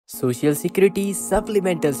Social Security,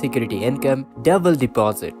 Supplemental Security Income, Double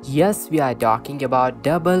Deposit. Yes, we are talking about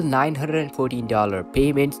double $914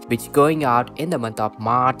 payments which going out in the month of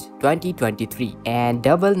March 2023, and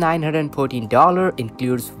double $914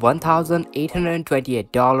 includes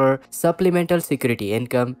 $1,828 Supplemental Security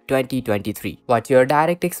Income 2023. What your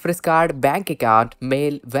direct express card, bank account,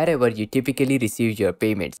 mail, wherever you typically receive your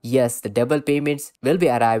payments. Yes, the double payments will be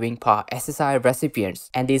arriving for SSI recipients,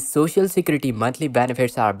 and these Social Security monthly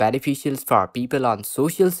benefits are beneficial for people on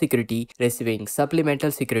Social Security receiving Supplemental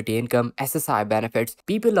Security Income SSI benefits,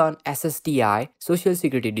 people on ssdi, Social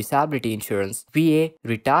Security Disability Insurance, VA,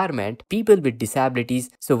 retirement, people with disabilities.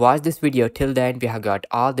 So watch this video till then. We have got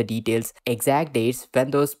all the details, exact dates when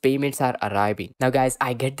those payments are arriving. Now guys,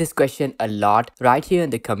 I get this question a lot right here in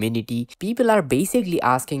the community. People are basically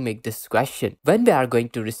asking me this question: when we are going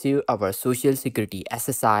to receive our Social Security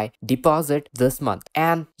SSI deposit this month?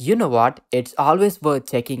 And you know what, it's always worth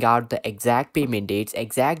checking out the exact payment dates,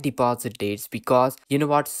 exact deposit dates, because you know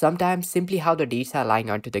what, sometimes simply how the dates are lying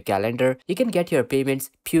onto the calendar, you can get your payments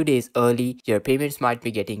few days early, your payments might be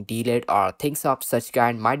getting delayed, or things of such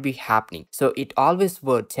kind might be happening. So it always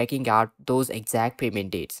worth checking out those exact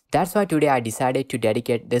payment dates. That's why today I decided to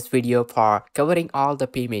dedicate this video for covering all the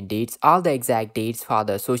payment dates, all the exact dates for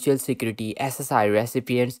the Social Security SSI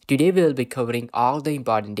recipients. Today we will be covering all the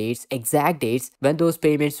important dates, exact dates when those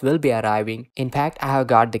payments will be arriving. In fact, I have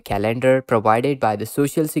got the calendar provided by the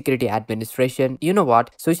Social Security Administration. You know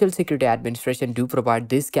what, Social Security Administration do provide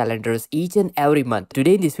these calendars each and every month.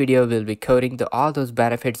 Today in this video we'll be covering all those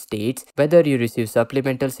benefits dates, whether you receive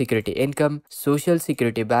Supplemental Security Income, Social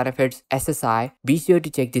Security benefits, SSI. Be sure to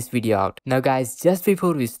check this video out. Now guys, just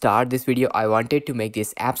before we start this video, I wanted to make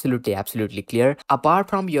this absolutely clear. Apart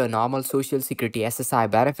from your normal Social Security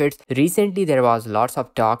SSI benefits, recently there was lots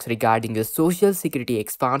of talks regarding the Social Security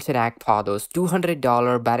Expansion Act for those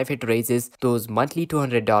 $200 benefit raises, those monthly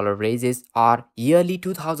 $200 raises, or yearly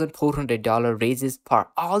 $2,400 raises for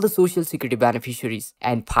all the Social Security beneficiaries.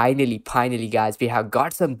 And finally guys, we have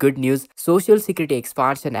got some good news. Social Security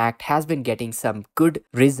Expansion Act has been getting some good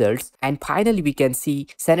results, and finally we can see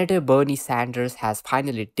Senator Bernie Sanders has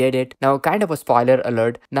finally did it. Now, kind of a spoiler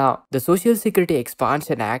alert, now the Social Security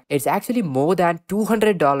Expansion Act, it's actually more than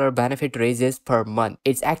 $200 benefit raises per month.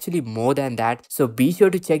 It's actually more than that. So be sure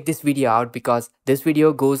to check this video out, because this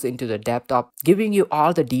video goes into the depth of giving you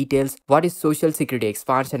all the details, what is Social Security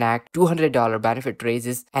Expansion Act, $200 benefit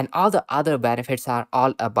raises, and all the other benefits are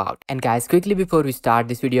all about. And guys, quickly before we start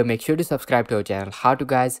this video, make sure to subscribe to our channel. How to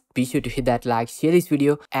guys? Be sure to hit that like, share this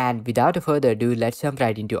video, and without a further ado, let's jump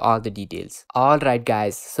right into all the details. Alright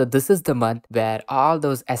guys, so this is the month where all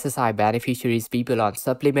those SSI beneficiaries, people on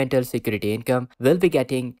Supplemental Security Income, will be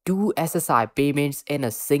getting 2 SSI payments in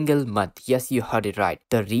a single month. Yes, you heard it right.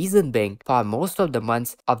 The reason being, for most of the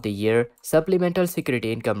months of the year, Supplemental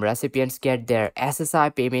Security Income recipients get their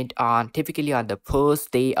SSI payment typically on the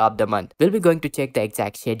first day of the month. We'll be going to check the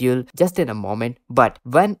exact schedule just in a moment, but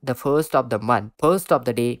when the first of the month, first of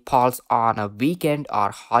the day falls on a weekend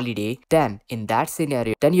or holiday, then in that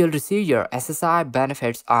scenario, then you'll receive your SSI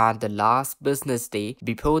benefits on the last business day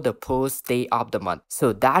before the first day of the month.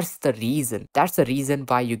 So that's the reason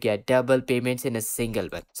why you get double payments in a single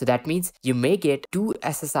month. So that means you may get 2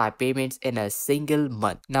 SSI payments in a single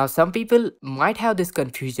month. Now some people might have this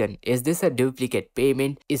confusion: is this a duplicate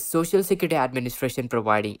payment? Is Social Security Administration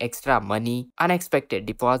providing extra money, unexpected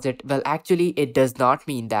deposit? Well, actually it does not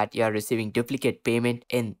mean that you are receiving duplicate payment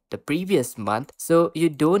in the previous month. So you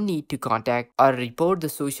don't need to contact or report the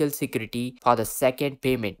Social Security for the second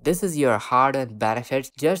payment. This is your hard-earned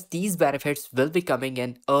benefits. Just these benefits will be coming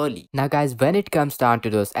in early. Now guys, when it comes down to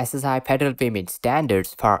those SSI federal payment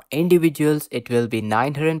standards, for individuals it will be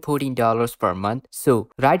 $914 per month. So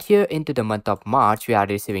right here into the month of March, we are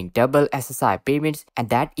receiving double SSI payments, and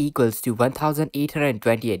that equals to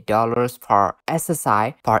 $1,828 for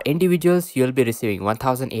SSI. For individuals, you'll be receiving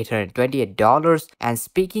 $1,828, and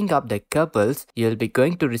speaking of the couples, you'll be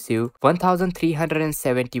going to receive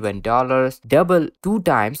 $1,371, double 2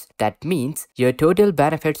 times. That means your total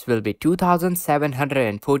benefits will be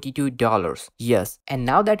 $2,742. Yes, and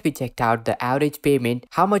now that we checked out the average payment,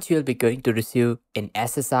 how much you'll be going to receive in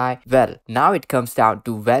SSI, well, now it comes down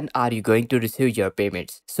to when are you going to receive your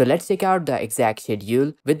payments. So let's check out the exact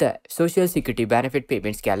schedule with the Social Security benefit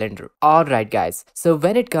payments calendar. Alright guys, so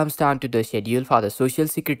when it comes down to the schedule for the Social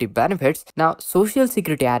Security benefits, now Social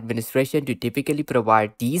Security Administration to typically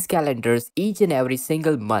provide these calendars each and every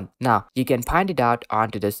single month. Now you can find it out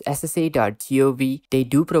onto this ssa.gov. They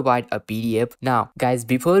do provide a PDF. Now guys,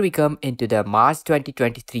 before we come into the March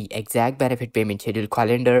 2023 exact benefit payment schedule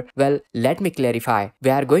calendar, well, let me clarify. We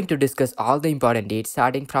are going to discuss all the important date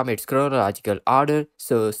starting from its chronological order.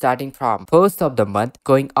 So starting from first of the month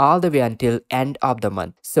going all the way until end of the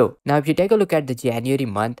month. So now if you take a look at the January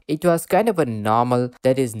month, it was kind of a normal.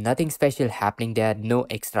 There is nothing special happening there. No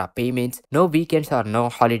extra payments, no weekends or no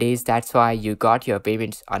holidays. That's why you got your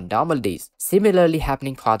payments on normal days. Similarly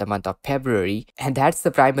happening for the month of February, and that's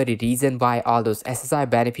the primary reason why all those SSI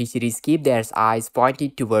beneficiaries keep their eyes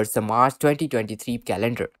pointed towards the March 2023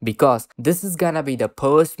 calendar, because this is gonna be the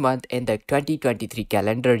first month in the 2023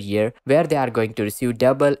 calendar year where they are going to receive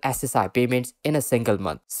double SSI payments in a single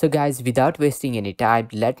month. So guys, without wasting any time,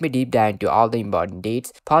 let me deep dive into all the important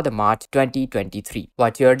dates for the March 2023.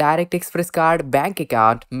 What's your direct express card, bank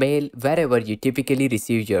account, mail, wherever you typically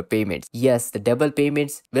receive your payments. Yes, the double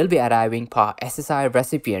payments will be arriving for SSI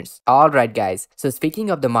recipients. Alright guys, so speaking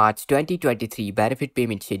of the March 2023 benefit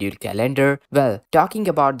payment schedule calendar, well, talking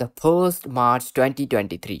about the first March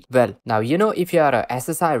 2023. Well, now you know if you are a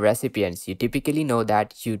SSI recipients, you typically know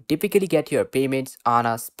that you typically get your payments on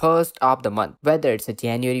a first of the month. Whether it's a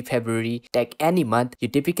January, February, take any month, you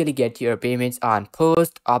typically get your payments on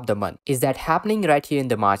first of the month. Is that happening right here in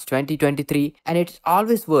the March 2023? And it's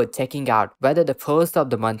always worth checking out whether the first of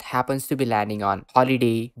the month happens to be landing on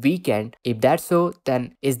holiday, weekend. If that's so,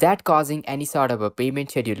 then is that causing any sort of a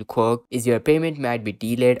payment schedule quirk? Is your payment might be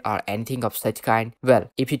delayed or anything of such kind? Well,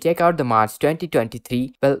 if you check out the March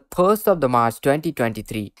 2023, well, first of the March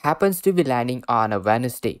 2023 happens to be landing on a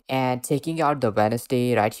Wednesday, and checking out the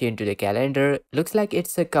Wednesday right here into the calendar, looks like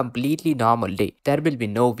it's a completely normal day. There will be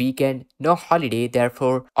no weekend, no holiday,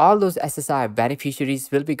 therefore all those SSI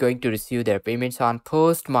beneficiaries will be going to receive their payments on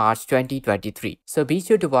 1st March 2023. So be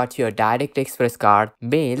sure to watch your direct express card,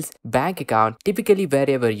 mails, bank account, typically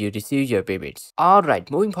wherever you receive your payments.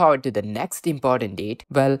 Alright, moving forward to the next important date,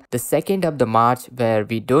 well, the 2nd of the March, where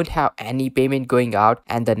we don't have any payment going out,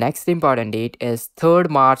 and the next important date is 3rd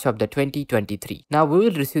March of the 2023. Now we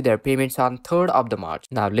will receive their payments on 3rd of the March.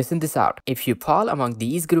 Now listen this out. If you fall among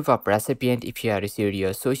these group of recipient, if you have received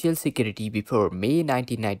your social security before May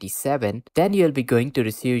 1997, then you'll be going to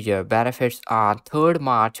receive your benefits on 3rd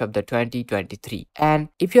March of the 2023. And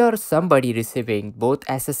if you're somebody receiving both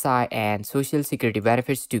SSI and social security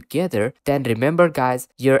benefits together, then remember guys,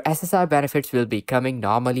 your SSI benefits will be coming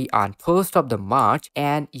normally on 1st of the March,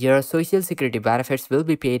 and your social security benefits will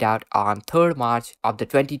be paid out on 3rd March of the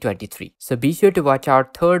 2023. So be sure to watch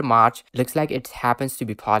out 3rd March. Looks like it happens to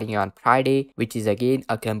be falling on Friday, which is again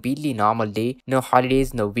a completely normal day. No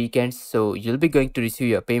holidays, no weekends. So you'll be going to receive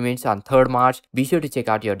your payments on 3rd March. Be sure to check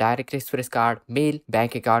out your direct express card, mail,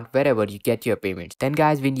 bank account, wherever you get your payments. Then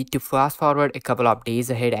guys, we need to fast forward a couple of days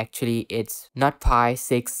ahead. Actually, it's not 5,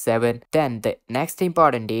 6, 7. Then the next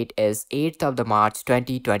important date is 8th of the March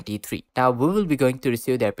 2023. Now we will be going to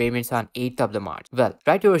receive their payments on 8th of the March. Well,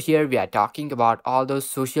 right over here we are talking about all those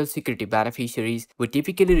social security beneficiaries who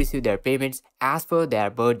typically receive their payments as per their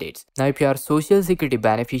birth dates. Now if you are social security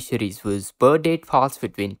beneficiaries whose birth date falls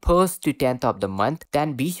between 1st to 10th of the month,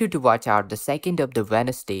 then be sure to watch out the 2nd of the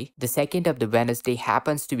Wednesday. The 2nd of the Wednesday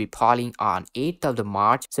happens to be falling on 8th of the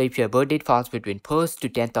March. So if your birth date falls between 1st to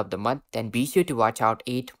 10th of the month, then be sure to watch out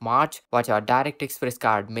 8th March. Watch out direct express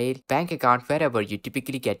card, mail, bank account, wherever you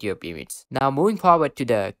typically get your payments. Now moving forward to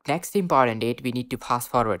the next important date, we need to fast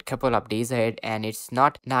forward couple of days ahead, and it's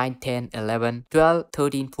not 9, 10, 11, 12,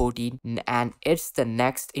 13, 14, and it's the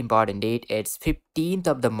next important date. It's 15th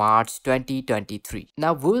of the March 2023.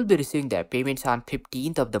 Now we will be receiving their payments on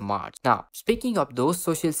 15th of the March. Now speaking of those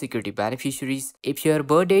social security beneficiaries, if your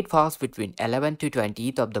birth date falls between 11th to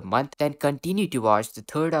 20th of the month, then continue to watch the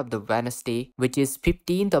 3rd of the Wednesday, which is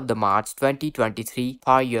 15th of the March 2023,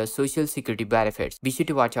 for your social security benefits. Be sure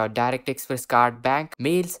to watch our direct express card, bank,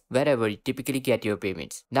 mails, wherever you typically get your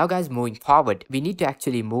payments. Now guys, moving forward, we need to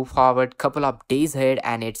actually move forward couple of days ahead,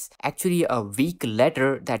 and it's actually a week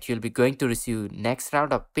later that you'll be going to receive next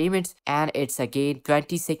round of payments, and it's again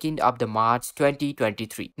 22nd of the March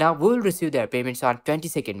 2023. Now we will receive their payments on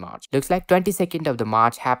 22nd March. Looks like 22nd of the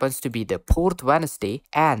March happens to be the 4th Wednesday,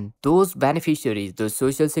 and those beneficiaries, those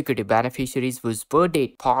social security beneficiaries whose birth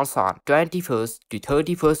date falls on 21st to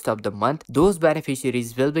 31st of the month, those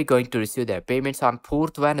beneficiaries will be going to receive their payments on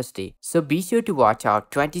 4th Wednesday. So be sure to watch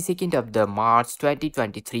out 22nd of the March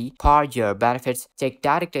 2023 for your benefits. Check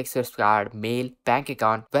direct express card, mail, bank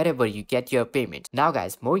account, wherever you get your payments. Now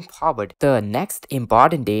guys, moving forward, the next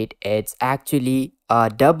important date, it's actually a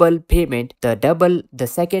double payment, the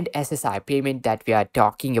second SSI payment that we are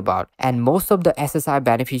talking about. And most of the SSI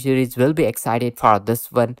beneficiaries will be excited for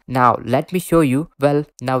this one. Now let me show you. Well,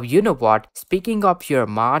 now you know what, speaking of your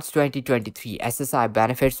March 2023 SSI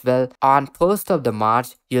benefits, well, on 1st of the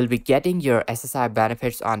March you'll be getting your SSI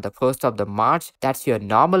benefits on the 1st of the March. That's your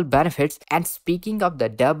normal benefits. And speaking of the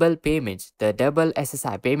double payments, the double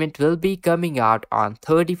SSI payment will be coming out on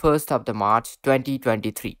 31st of the March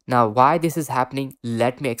 2023. Now why this is happening,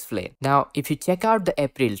 let me explain. Now if you check out the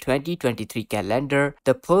April 2023 calendar,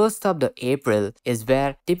 the 1st of the April is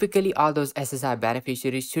where typically all those SSI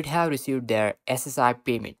beneficiaries should have received their SSI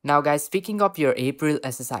payment. Now guys, speaking of your April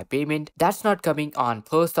SSI payment, that's not coming on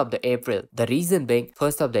 1st of the April. The reason being,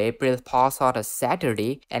 1st of the April falls on a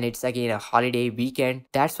Saturday and it's again a holiday weekend.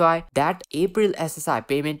 That's why that April SSI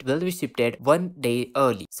payment will be shifted one day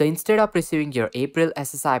early. So instead of receiving your April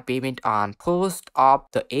SSI payment on 1st of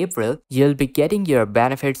the April, you'll be getting your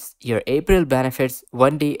benefits, your April benefits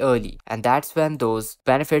one day early. And that's when those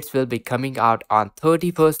benefits will be coming out on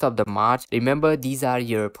 31st of the March. Remember, these are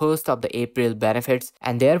your 1st of the April benefits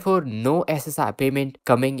and therefore no SSI payment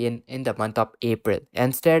coming in the month of April.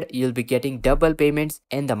 Instead, you'll be getting double payments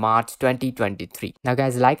in the March 2023. Now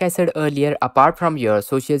guys, like I said earlier, apart from your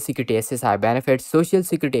Social Security SSI benefits, Social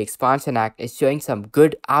Security Expansion Act is showing some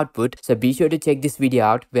good output. So be sure to check this video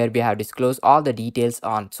out where we have disclosed all the details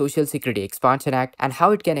on Social Security Expansion Act and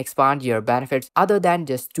how it can expand your benefits other than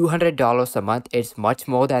just $200 a month. It's much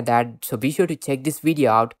more than that. So be sure to check this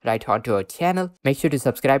video out right onto our channel. Make sure to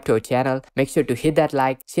subscribe to our channel. Make sure to hit that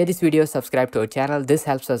like, share this video, subscribe to our channel. This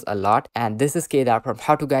helps us a lot. And this is Kedar from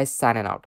How To Guys signing out.